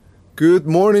Good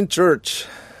morning, church.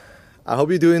 I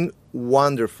hope you're doing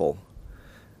wonderful.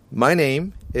 My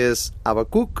name is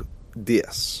Habacuc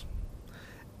Diaz,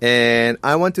 and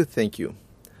I want to thank you.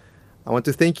 I want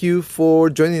to thank you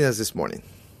for joining us this morning.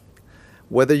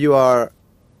 Whether you are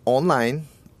online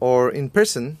or in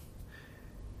person,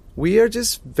 we are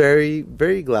just very,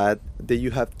 very glad that you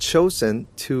have chosen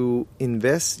to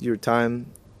invest your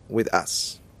time with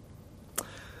us.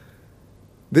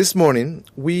 This morning,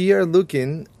 we are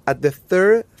looking at the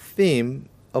third theme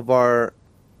of our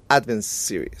Advent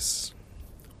series.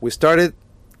 We started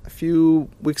a few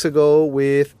weeks ago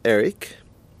with Eric,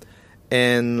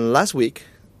 and last week,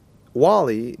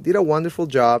 Wally did a wonderful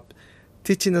job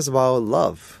teaching us about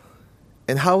love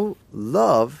and how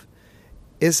love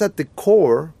is at the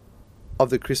core of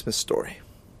the Christmas story.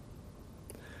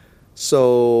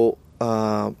 So,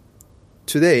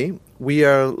 today, we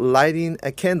are lighting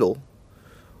a candle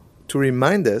to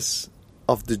remind us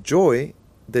of the joy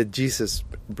that Jesus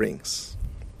brings.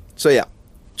 So yeah,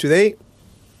 today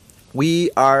we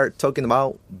are talking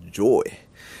about joy.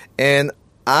 And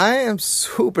I am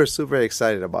super, super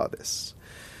excited about this.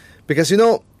 Because,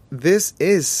 this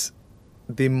is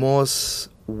the most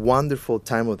wonderful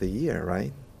time of the year,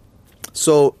 right?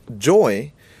 So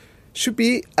joy should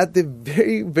be at the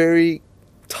very, very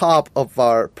top of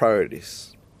our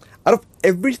priorities. Out of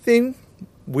everything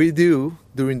we do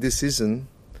during this season,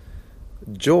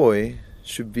 joy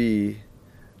should be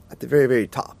at the very, very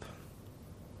top.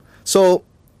 So,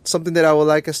 something that I would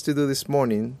like us to do this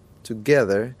morning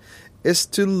together is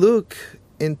to look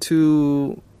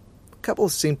into a couple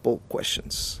of simple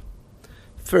questions.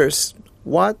 First,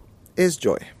 what is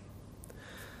joy?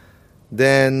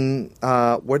 Then,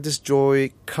 where does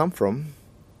joy come from?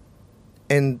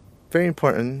 And very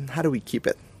important, how do we keep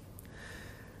it?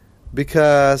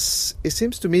 Because it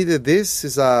seems to me that this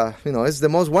is it's the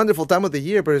most wonderful time of the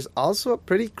year, but it's also a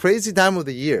pretty crazy time of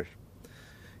the year.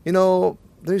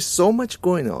 There's so much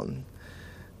going on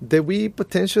that we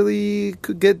potentially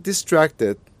could get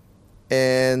distracted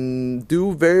and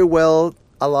do very well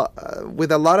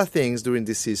with a lot of things during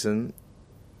this season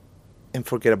and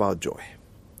forget about joy.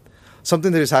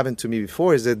 Something that has happened to me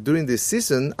before is that during this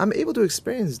season, I'm able to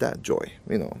experience that joy.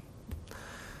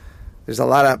 There's a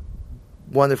lot of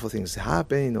wonderful things that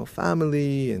happen,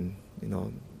 family and,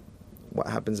 what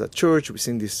happens at church. We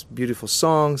sing these beautiful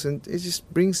songs, and it just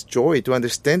brings joy to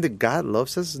understand that God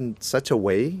loves us in such a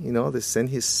way, that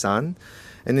sent His Son.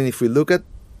 And then if we look at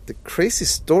the crazy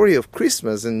story of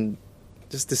Christmas and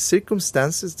just the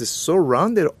circumstances that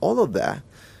surrounded all of that,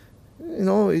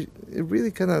 it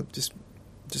really kind of just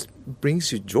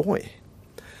brings you joy.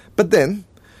 But then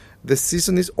the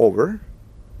season is over,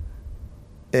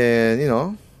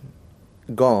 and,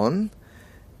 gone,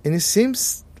 and it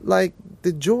seems like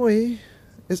the joy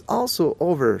is also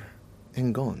over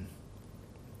and gone.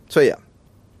 So yeah,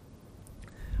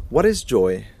 what is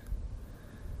joy?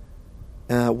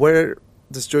 Where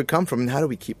does joy come from, and how do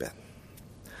we keep it?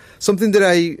 Something that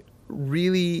I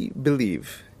really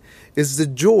believe is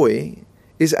that joy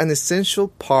is an essential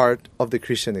part of the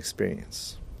Christian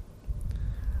experience.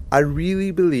 I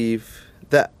really believe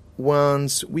that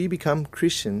once we become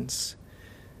Christians,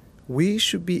 we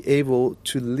should be able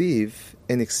to live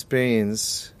and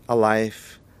experience a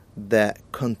life that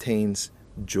contains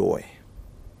joy.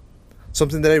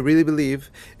 Something that I really believe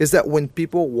is that when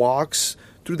people walks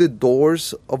through the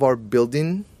doors of our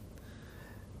building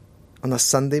on a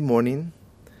Sunday morning,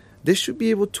 they should be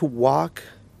able to walk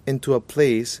into a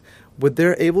place where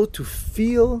they're able to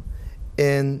feel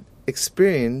and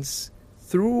experience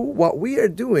through what we are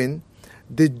doing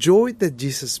the joy that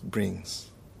Jesus brings.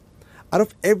 Out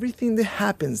of everything that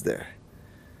happens there,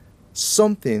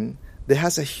 something that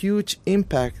has a huge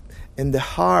impact in the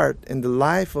heart and the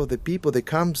life of the people that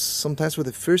comes sometimes for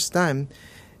the first time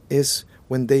is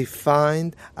when they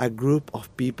find a group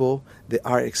of people that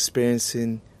are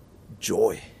experiencing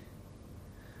joy.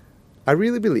 I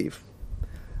really believe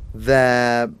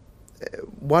that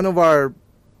one of our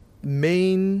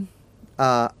main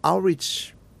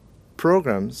outreach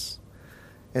programs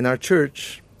in our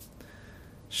church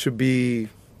should be,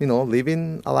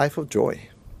 living a life of joy.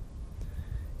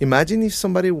 Imagine if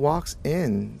somebody walks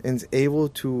in and is able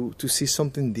to see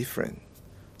something different,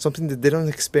 something that they don't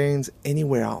experience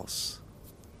anywhere else.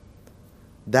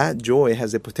 That joy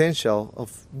has the potential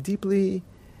of deeply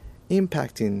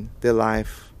impacting the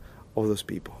life of those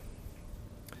people.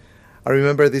 I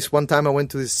remember this one time I went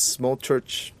to this small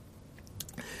church,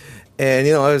 and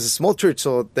it was a small church,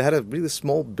 so they had a really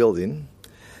small building,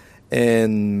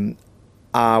 and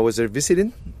I was there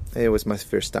visiting. It was my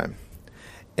first time.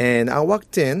 And I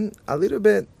walked in a little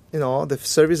bit the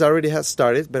service already had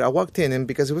started, but I walked in, and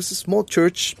because it was a small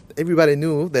church, everybody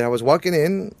knew that I was walking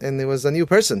in, and it was a new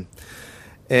person.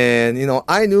 And,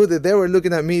 I knew that they were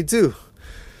looking at me too.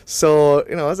 So,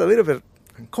 it was a little bit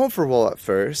uncomfortable at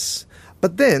first.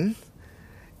 But then,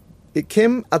 it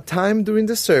came a time during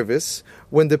the service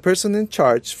when the person in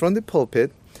charge from the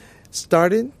pulpit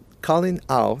started calling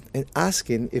out and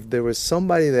asking if there was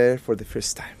somebody there for the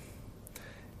first time.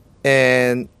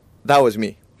 And that was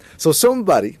me. So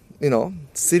somebody,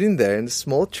 sitting there in the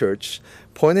small church,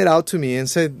 pointed out to me and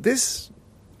said, this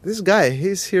guy,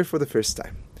 he's here for the first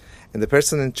time. And the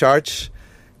person in charge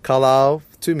called out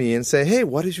to me and said, hey,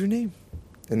 what is your name?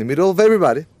 In the middle of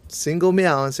everybody, singled me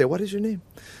out and said, what is your name?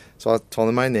 So I told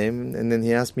him my name, and then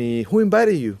he asked me, who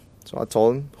invited you? So I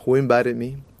told him who invited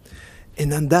me.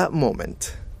 And in that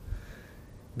moment,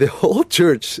 the whole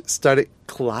church started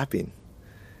clapping.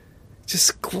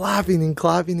 Just clapping and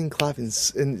clapping and clapping.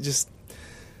 And just,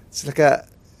 it's like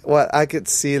what I could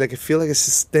see, I feel like it's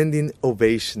a standing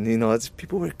ovation.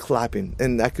 People were clapping.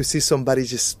 And I could see somebody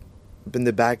just in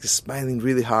the back just smiling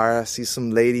really hard. I see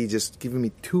some lady just giving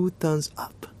me 2 thumbs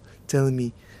up, telling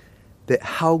me that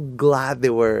how glad they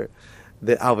were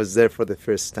that I was there for the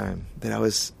first time, that I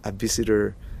was a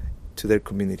visitor to their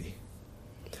community.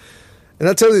 And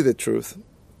I'll tell you the truth,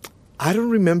 I don't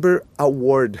remember a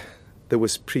word that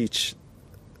was preached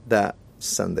that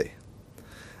Sunday.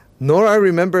 Nor I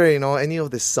remember, any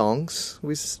of the songs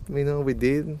we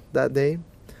did that day.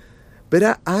 But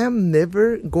I am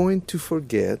never going to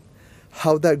forget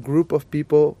how that group of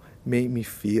people made me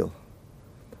feel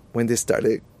when they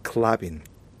started clapping,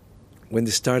 when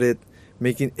they started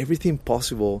making everything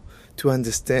possible to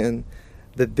understand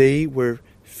that they were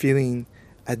feeling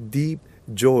a deep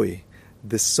joy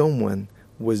that someone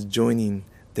was joining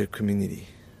their community.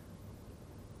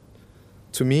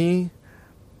 To me,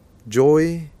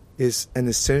 joy is an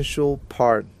essential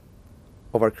part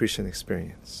of our Christian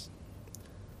experience.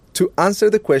 To answer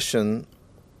the question,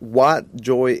 what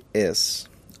joy is,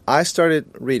 I started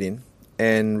reading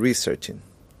and researching.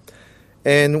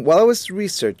 And while I was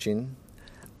researching,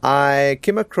 I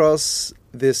came across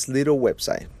this little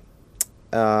website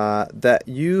that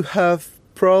you have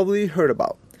probably heard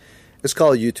about. It's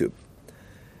called YouTube.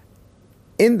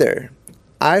 In there,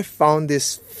 I found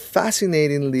this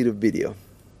fascinating little video.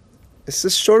 It's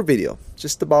a short video,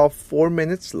 just about 4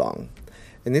 minutes long.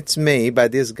 And it's made by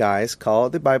these guys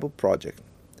called The Bible Project.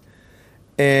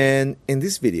 And in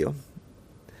this video,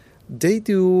 they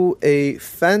do a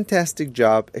fantastic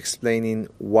job explaining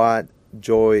what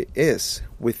joy is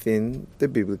within the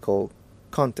biblical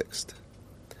context.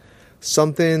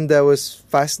 Something that was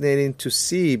fascinating to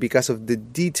see because of the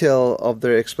detail of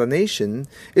their explanation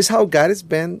is how God has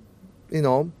been,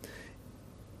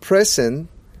 present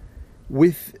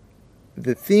with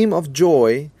the theme of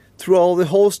joy throughout the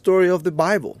whole story of the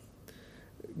Bible.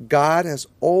 God has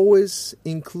always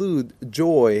included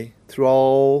joy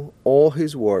throughout all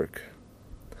His work.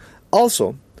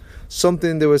 Also,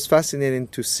 something that was fascinating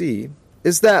to see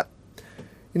is that,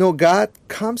 God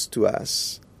comes to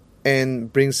us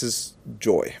and brings us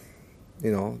joy.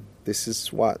 This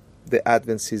is what the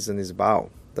Advent season is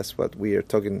about. That's what we are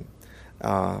talking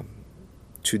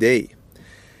today.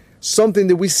 Something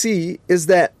that we see is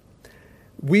that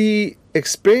we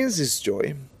experience this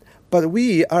joy, but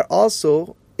we are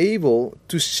also able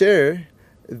to share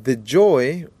the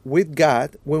joy with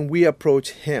God when we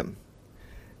approach Him.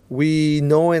 We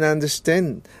know and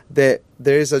understand that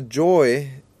there is a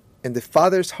joy in the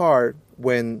Father's heart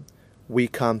when we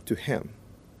come to Him.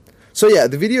 So yeah,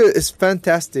 the video is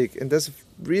fantastic and does a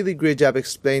really great job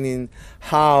explaining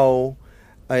how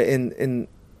and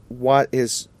what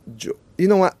is joy. You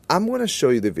know what? I'm going to show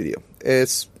you the video.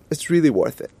 It's really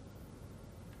worth it.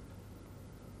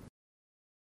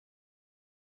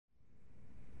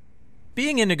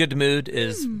 Being in a good mood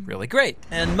is really great,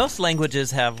 and most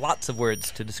languages have lots of words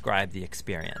to describe the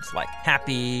experience, like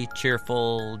happy,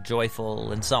 cheerful,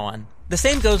 joyful, and so on. The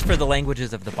same goes for the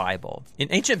languages of the Bible. In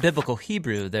ancient biblical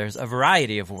Hebrew, there's a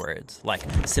variety of words, like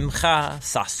simcha,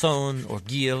 sason, or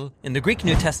gil. In the Greek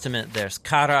New Testament, there's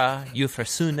kara,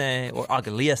 euphrosune, or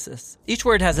agaliasis. Each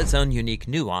word has its own unique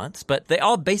nuance, but they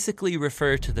all basically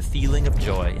refer to the feeling of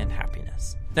joy and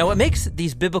happiness. Now, what makes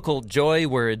these biblical joy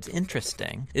words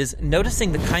interesting is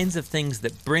noticing the kinds of things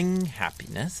that bring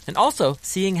happiness, and also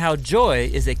seeing how joy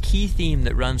is a key theme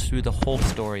that runs through the whole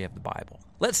story of the Bible.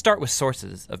 Let's start with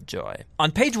sources of joy.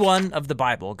 On page 1 of the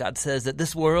Bible, God says that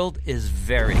this world is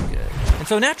very good. And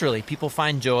so naturally, people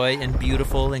find joy in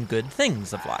beautiful and good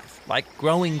things of life, like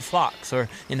growing flocks or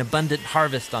an abundant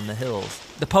harvest on the hills.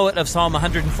 The poet of Psalm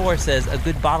 104 says, "A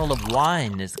good bottle of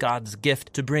wine is God's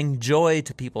gift to bring joy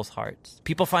to people's hearts."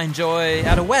 People find joy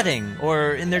at a wedding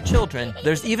or in their children.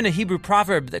 There's even a Hebrew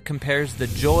proverb that compares the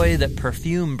joy that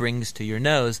perfume brings to your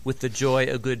nose with the joy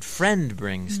a good friend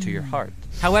brings to your heart.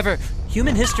 However,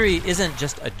 human history isn't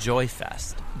just a joy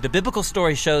fest. The biblical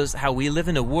story shows how we live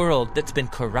in a world that's been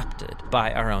corrupted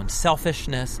by our own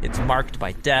selfishness. It's marked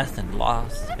by death and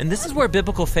loss. And this is where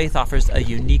biblical faith offers a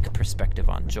unique perspective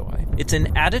on joy. It's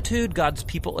an attitude God's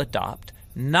people adopt,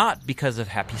 not because of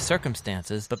happy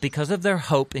circumstances, but because of their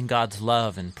hope in God's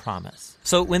love and promise.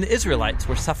 So when the Israelites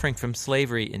were suffering from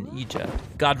slavery in Egypt,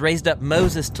 God raised up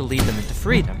Moses to lead them into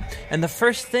freedom. And the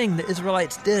first thing the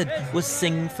Israelites did was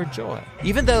sing for joy.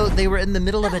 Even though they were in the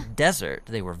middle of a desert,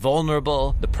 they were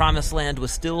vulnerable, the promised land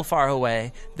was still far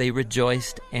away, they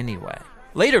rejoiced anyway.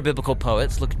 Later biblical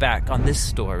poets looked back on this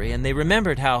story and they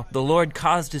remembered how the Lord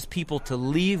caused his people to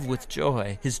leave with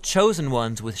joy, his chosen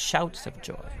ones with shouts of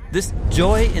joy. This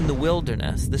joy in the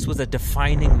wilderness, this was a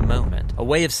defining moment, a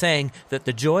way of saying that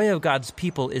the joy of God's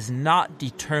people is not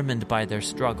determined by their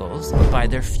struggles, but by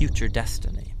their future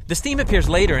destiny. This theme appears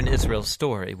later in Israel's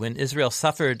story, when Israel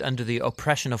suffered under the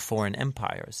oppression of foreign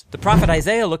empires. The prophet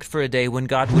Isaiah looked for a day when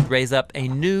God would raise up a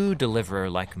new deliverer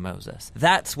like Moses.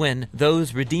 That's when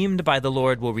those redeemed by the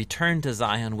Lord will return to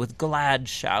Zion with glad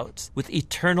shouts, with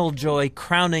eternal joy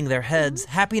crowning their heads.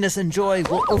 Happiness and joy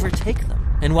will overtake them.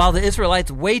 And while the Israelites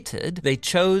waited, they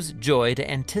chose joy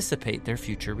to anticipate their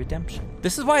future redemption.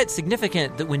 This is why it's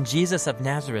significant that when Jesus of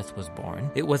Nazareth was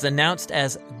born, it was announced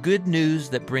as good news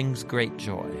that brings great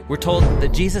joy. We're told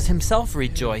that Jesus himself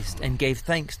rejoiced and gave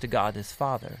thanks to God his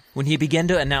Father when he began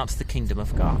to announce the kingdom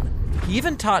of God. He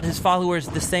even taught his followers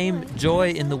the same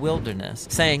joy in the wilderness,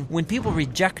 saying, "When people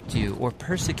reject you or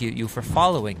persecute you for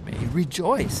following me,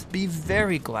 rejoice, be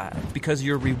very glad, because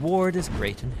your reward is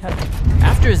great in heaven."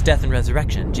 After his death and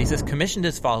resurrection, Jesus commissioned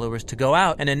his followers to go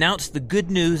out and announce the good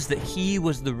news that he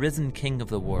was the risen King of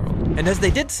the world. And as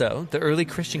they did so, the early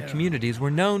Christian communities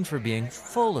were known for being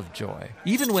full of joy,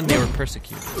 even when they were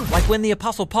persecuted. Like when the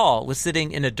Apostle Paul was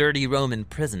sitting in a dirty Roman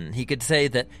prison, he could say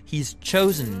that he's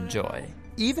chosen joy,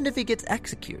 even if he gets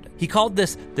executed. He called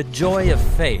this the joy of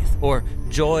faith, or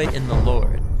joy in the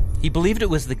Lord. He believed it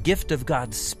was the gift of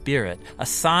God's Spirit, a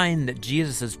sign that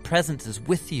Jesus' presence is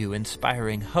with you,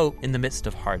 inspiring hope in the midst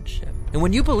of hardship. And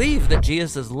when you believe that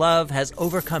Jesus' love has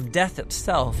overcome death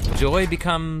itself, joy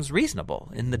becomes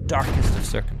reasonable in the darkest of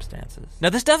circumstances. Now,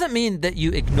 this doesn't mean that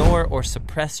you ignore or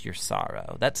suppress your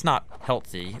sorrow. That's not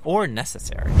healthy or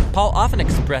necessary. Paul often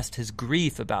expressed his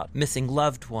grief about missing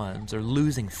loved ones or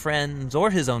losing friends or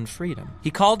his own freedom.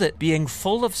 He called it being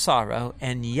full of sorrow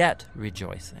and yet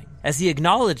rejoicing. As he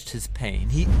acknowledged his pain,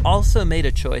 he also made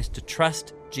a choice to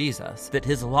trust Jesus that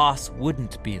his loss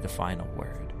wouldn't be the final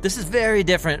word. This is very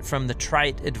different from the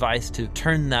trite advice to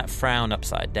turn that frown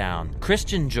upside down.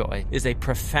 Christian joy is a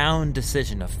profound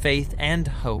decision of faith and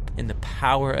hope in the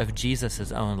power of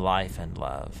Jesus' own life and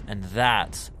love. And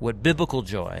that's what biblical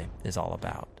joy is all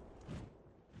about.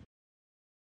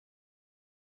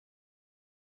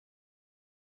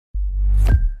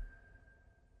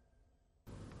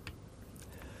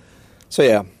 So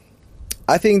yeah,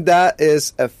 I think that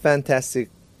is a fantastic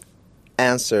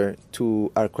answer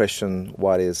to our question,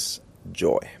 what is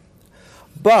joy?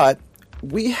 But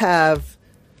we have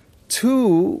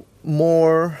two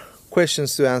more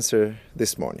questions to answer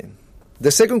this morning.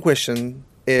 The second question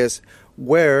is,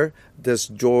 where does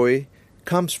joy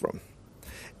comes from?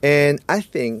 And I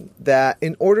think that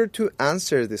in order to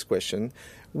answer this question,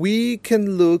 we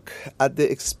can look at the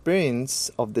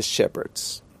experience of the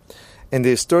shepherds. In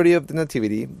the story of the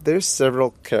Nativity, there's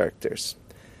several characters.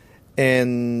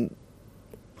 And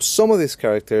some of these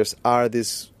characters are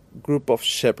this group of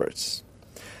shepherds.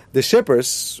 The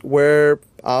shepherds were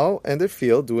out in the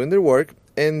field doing their work,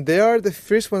 and they are the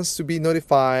first ones to be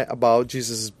notified about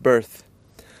Jesus' birth.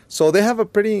 So they have a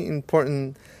pretty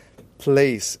important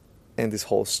place in this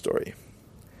whole story.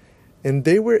 And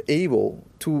they were able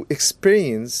to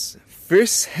experience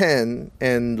firsthand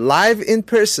and live in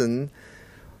person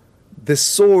the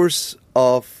source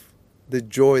of the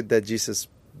joy that Jesus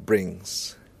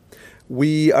brings.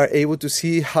 We are able to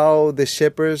see how the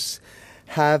shepherds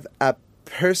have a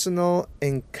personal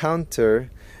encounter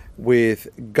with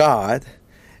God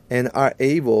and are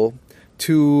able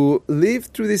to live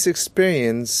through this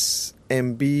experience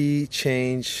and be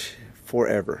changed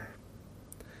forever.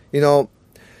 You know,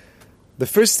 the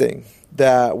first thing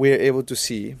that we are able to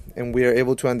see and we are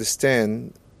able to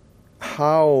understand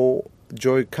how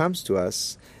joy comes to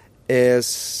us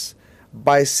is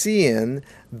by seeing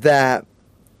that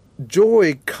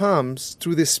joy comes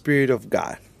through the Spirit of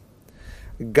God.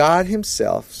 God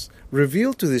Himself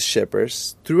revealed to the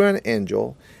shepherds through an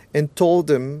angel and told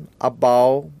them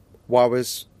about what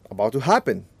was about to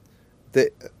happen. They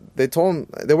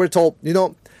were told,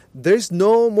 there's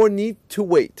no more need to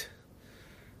wait.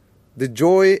 The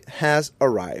joy has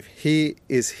arrived. He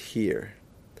is here.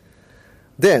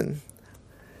 Then,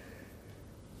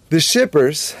 the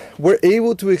shepherds were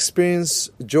able to experience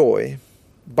joy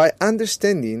by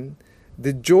understanding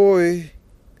the joy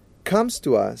comes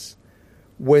to us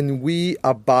when we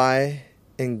abide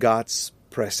in God's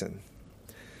presence.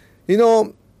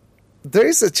 There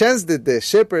is a chance that the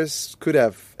shepherds could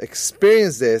have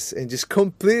experienced this and just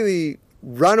completely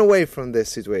run away from this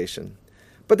situation.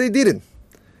 But they didn't.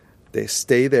 They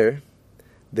stayed there.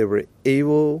 They were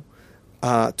able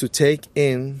to take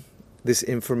in this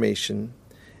information.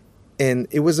 And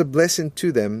it was a blessing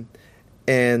to them.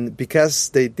 And because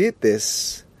they did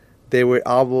this, they were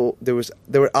also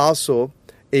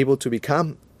able to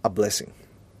become a blessing.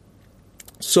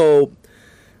 So,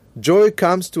 joy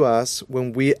comes to us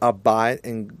when we abide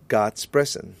in God's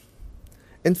presence.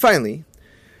 And finally,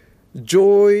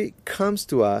 joy comes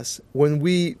to us when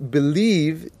we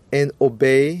believe and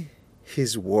obey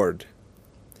His word.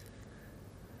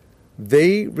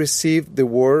 They received the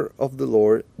word of the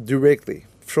Lord directly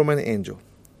from an angel.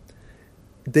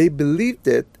 They believed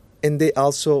it and they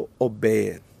also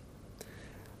obeyed it.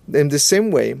 In the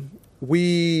same way,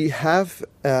 we have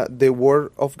the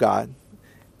word of God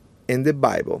in the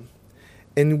Bible,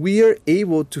 and we are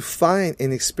able to find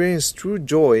and experience true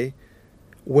joy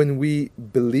when we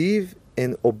believe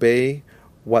and obey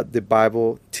what the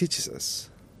Bible teaches us.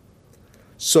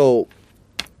 So,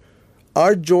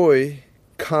 our joy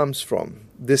comes from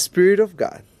the Spirit of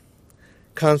God,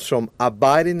 comes from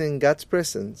abiding in God's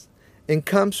presence, and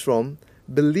comes from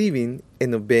believing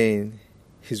and obeying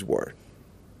His word.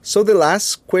 So the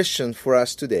last question for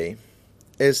us today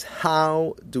is,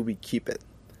 how do we keep it?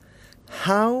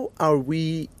 How are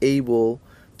we able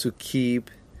to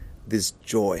keep this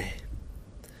joy?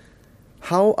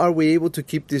 How are we able to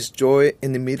keep this joy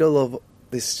in the middle of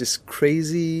this just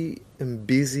crazy and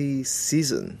busy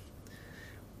season?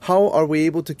 How are we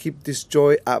able to keep this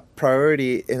joy a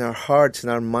priority in our hearts,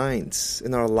 in our minds,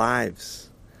 in our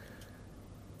lives?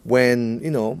 When,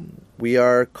 we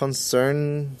are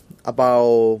concerned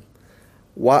about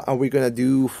what are we going to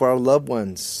do for our loved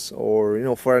ones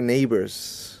or, for our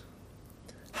neighbors.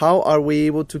 How are we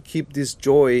able to keep this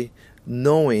joy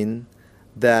knowing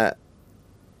that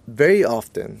very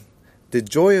often the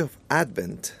joy of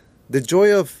Advent, the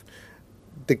joy of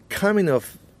the coming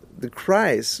of the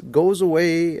Christ goes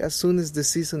away as soon as the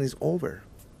season is over?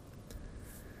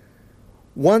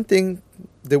 One thing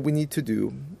that we need to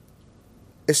do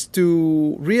is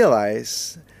to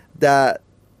realize that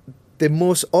the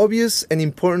most obvious and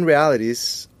important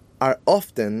realities are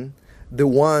often the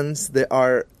ones that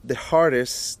are the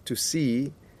hardest to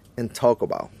see and talk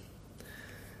about.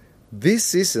 This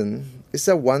season is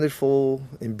a wonderful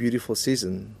and beautiful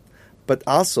season, but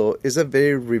also is a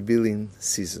very revealing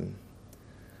season.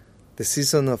 The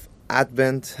season of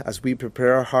Advent, as we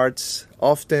prepare our hearts,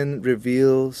 often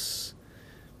reveals,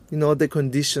 the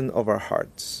condition of our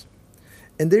hearts.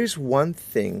 And there is one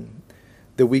thing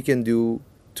that we can do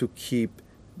to keep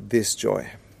this joy.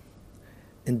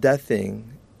 And that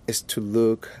thing is to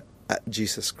look at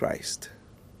Jesus Christ.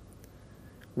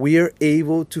 We are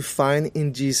able to find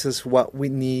in Jesus what we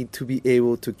need to be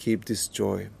able to keep this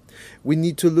joy. We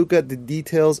need to look at the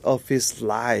details of His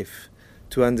life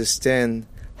to understand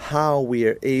how we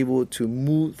are able to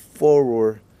move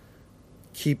forward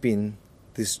keeping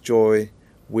this joy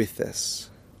with us.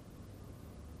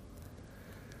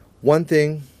 One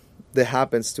thing that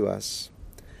happens to us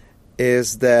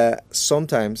is that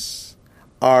sometimes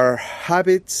our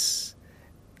habits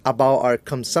about our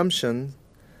consumption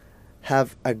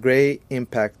have a great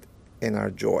impact in our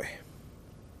joy.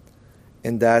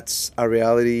 And that's a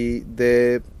reality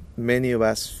that many of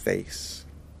us face.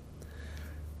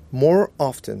 More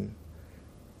often,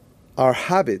 our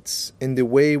habits and the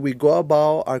way we go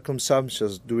about our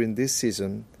consumptions during this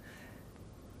season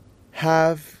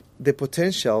have the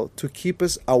potential to keep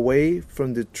us away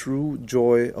from the true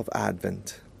joy of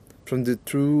Advent, from the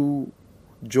true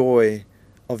joy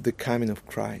of the coming of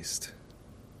Christ.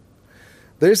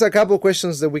 There's a couple of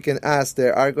questions that we can ask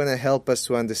that are going to help us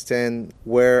to understand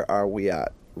where are we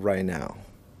at right now.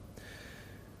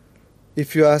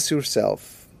 If you ask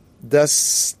yourself, does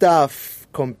stuff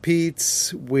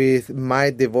competes with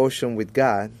my devotion with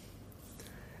God?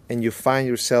 And you find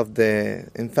yourself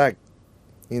there, in fact,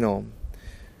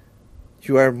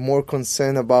 you are more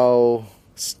concerned about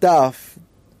stuff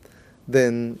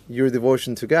than your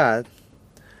devotion to God,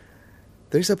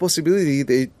 there's a possibility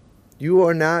that you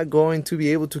are not going to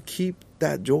be able to keep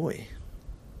that joy.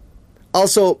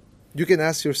 Also, you can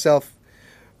ask yourself,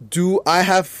 do I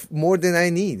have more than I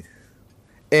need?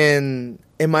 And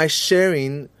am I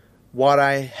sharing what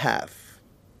I have?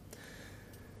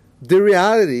 The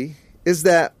reality is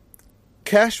that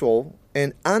casual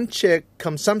and unchecked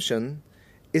consumption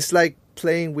is like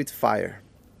playing with fire.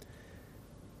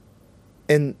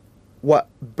 And what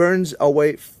burns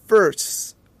away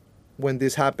first when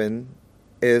this happens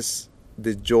is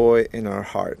the joy in our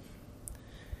heart.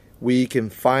 We can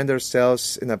find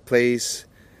ourselves in a place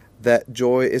that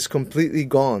joy is completely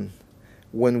gone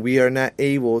when we are not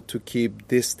able to keep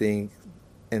this thing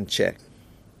in check.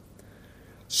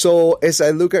 So as I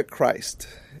look at Christ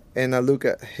and I look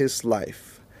at his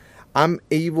life, I'm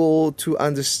able to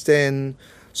understand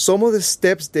some of the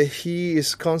steps that he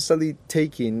is constantly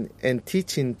taking and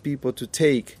teaching people to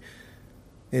take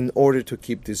in order to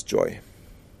keep this joy.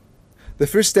 The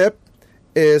first step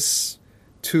is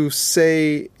to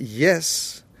say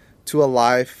yes to a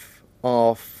life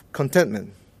of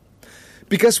contentment.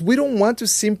 Because we don't want to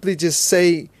simply just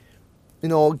say,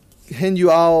 hand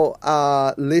you out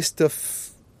a list of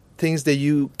things that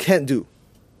you can't do.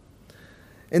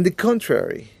 On the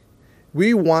contrary,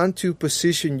 we want to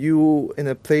position you in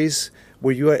a place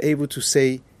where you are able to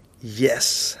say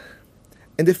yes.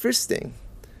 And the first thing,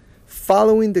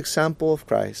 following the example of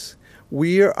Christ,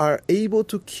 we are able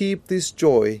to keep this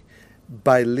joy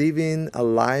by living a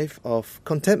life of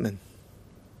contentment.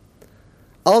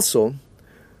 Also,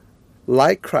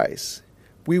 like Christ,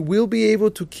 we will be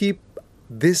able to keep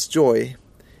this joy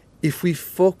if we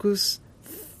focus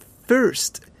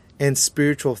first in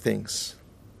spiritual things,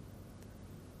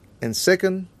 and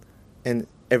second in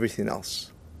everything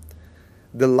else.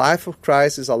 The life of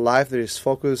Christ is a life that is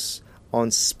focused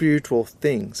on spiritual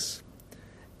things.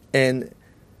 And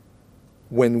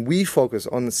when we focus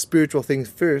on the spiritual things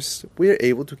first, we are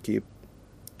able to keep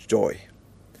joy.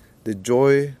 The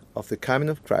joy of the coming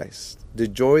of Christ, the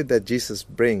joy that Jesus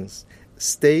brings,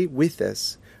 stay with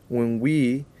us when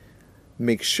we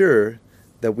make sure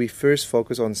that we first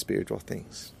focus on spiritual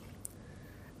things.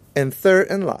 And third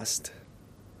and last,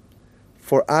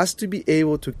 for us to be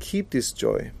able to keep this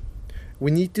joy,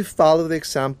 we need to follow the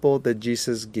example that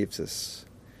Jesus gives us.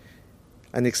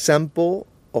 An example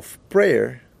of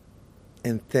prayer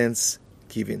and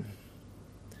thanksgiving.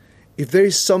 If there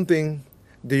is something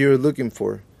that you're looking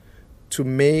for to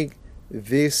make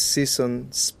this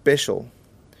season special,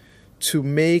 to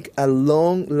make a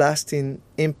long-lasting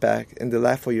impact in the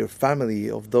life of your family,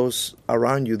 of those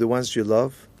around you, the ones you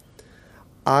love,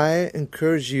 I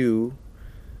encourage you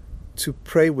to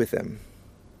pray with them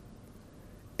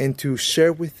and to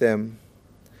share with them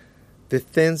the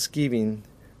thanksgiving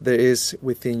that is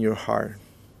within your heart,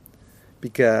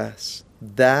 because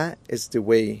that is the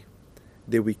way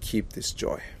that we keep this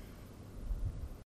joy.